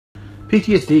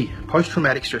PTSD,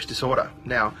 post-traumatic stress disorder.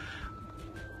 Now,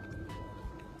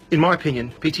 in my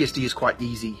opinion, PTSD is quite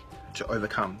easy to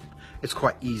overcome. It's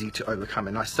quite easy to overcome,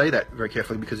 and I say that very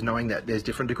carefully because knowing that there's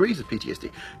different degrees of PTSD.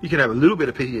 You can have a little bit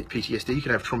of PTSD, you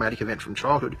can have a traumatic event from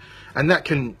childhood, and that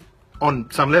can,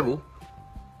 on some level,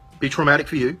 be traumatic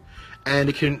for you, and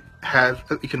it can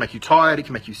make you tired, it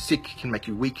can make you sick, it can make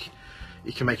you weak,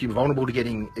 it can make you vulnerable to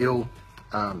getting ill.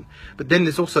 But then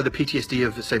there's also the PTSD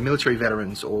of, say, military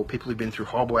veterans or people who've been through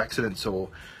horrible accidents or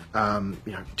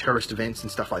terrorist events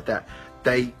and stuff like that.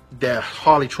 They're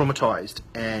highly traumatized,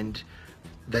 and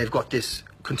they've got this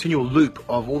continual loop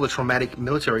of all the traumatic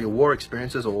military or war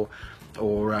experiences or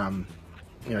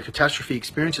catastrophe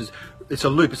experiences. It's a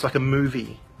loop. It's like a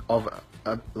movie of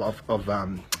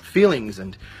feelings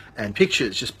and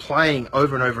pictures just playing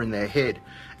over and over in their head.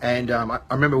 And I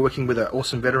remember working with an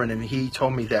awesome veteran, and he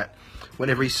told me that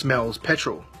whenever he smells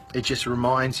petrol, it just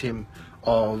reminds him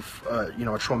of a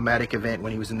traumatic event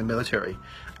when he was in the military.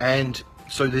 And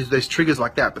so there's triggers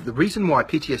like that. But the reason why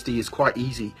PTSD is quite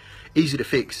easy to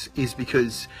fix is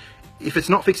because if it's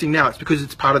not fixing now, it's because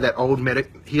it's part of that old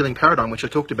healing paradigm which I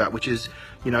talked about, which is,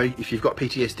 if you've got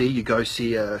PTSD, you go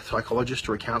see a psychologist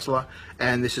or a counselor,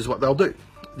 and this is what they'll do.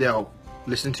 They'll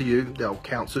listen to you, they'll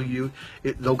counsel you,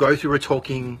 they'll go through a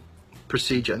talking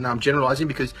procedure. Now I'm generalizing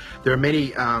because there are many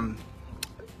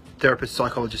therapists,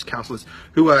 psychologists, counselors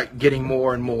who are getting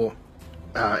more and more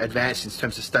advanced in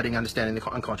terms of studying, understanding the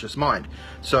unconscious mind.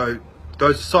 So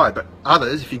those aside, but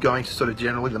others, if you're going to sort of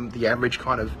generally the average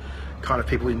kind of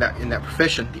people in that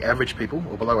profession, the average people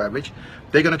or below average,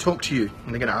 they're going to talk to you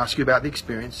and they're going to ask you about the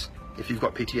experience if you've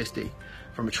got PTSD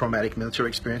from a traumatic military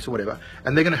experience or whatever,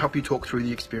 and they're going to help you talk through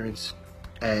the experience.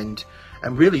 And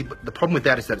really, the problem with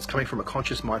that is that it's coming from a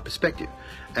conscious mind perspective,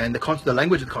 and the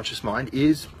language of the conscious mind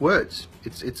is words.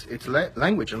 It's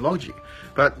language and logic.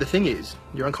 But the thing is,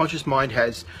 your unconscious mind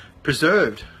has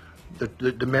preserved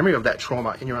the memory of that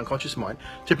trauma in your unconscious mind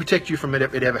to protect you from it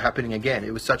ever happening again.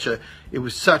 It was such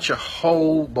a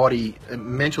whole body,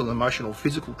 mental, emotional,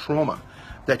 physical trauma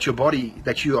that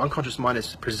your unconscious mind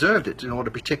has preserved it in order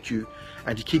to protect you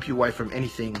and to keep you away from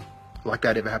anything like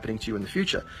that ever happening to you in the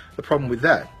future. The problem with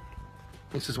that,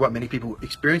 this is what many people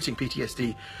experiencing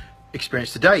PTSD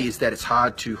experience today, is that it's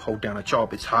hard to hold down a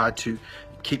job. It's hard to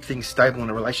keep things stable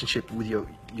in a relationship with your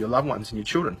loved ones and your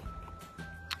children.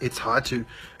 It's hard to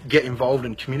get involved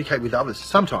and communicate with others.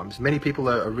 Sometimes many people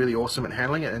are really awesome at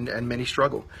handling it, and many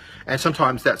struggle. And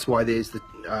sometimes that's why there's the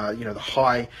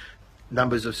high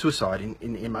numbers of suicide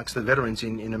in amongst the veterans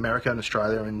in America and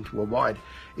Australia and worldwide,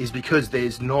 is because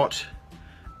there's not.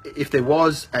 If there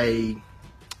was a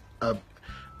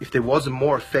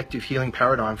more effective healing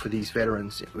paradigm for these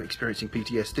veterans experiencing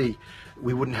PTSD,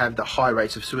 we wouldn't have the high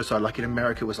rates of suicide. Like in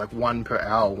America, it was like 1 per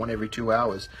hour, 1 every 2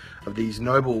 hours of these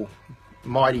noble,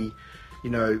 mighty,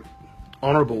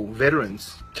 honorable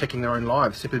veterans taking their own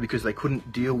lives simply because they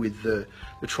couldn't deal with the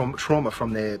trauma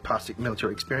from their past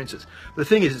military experiences. The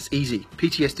thing is, it's easy.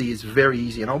 PTSD is very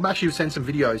easy, and I'll actually send some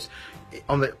videos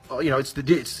on the,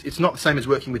 it's not the same as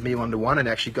working with me one-to-one and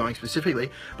actually going specifically,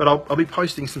 but I'll be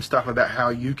posting some stuff about how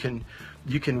you can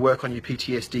work on your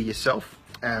PTSD yourself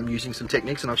using some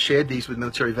techniques, and I've shared these with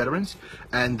military veterans,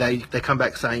 and they come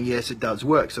back saying yes, it does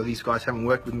work. So these guys haven't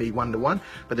worked with me one-to-one,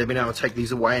 but they've been able to take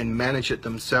these away and manage it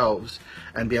themselves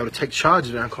and be able to take charge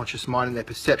of their unconscious mind and their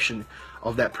perception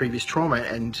of that previous trauma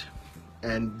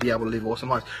and be able to live awesome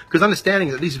lives. Because understanding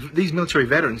that these military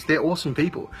veterans, they're awesome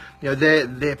people.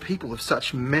 They're people of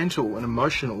such mental and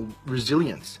emotional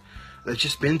resilience. They've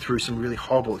just been through some really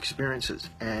horrible experiences,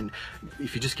 and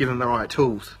if you just give them the right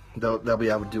tools, they'll be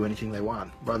able to do anything they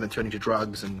want, rather than turning to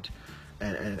drugs and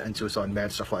suicide and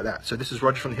bad stuff like that. So this is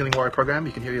Roger from the Healing Warrior Program.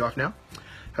 You can hear your life now.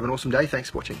 Have an awesome day. Thanks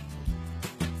for watching.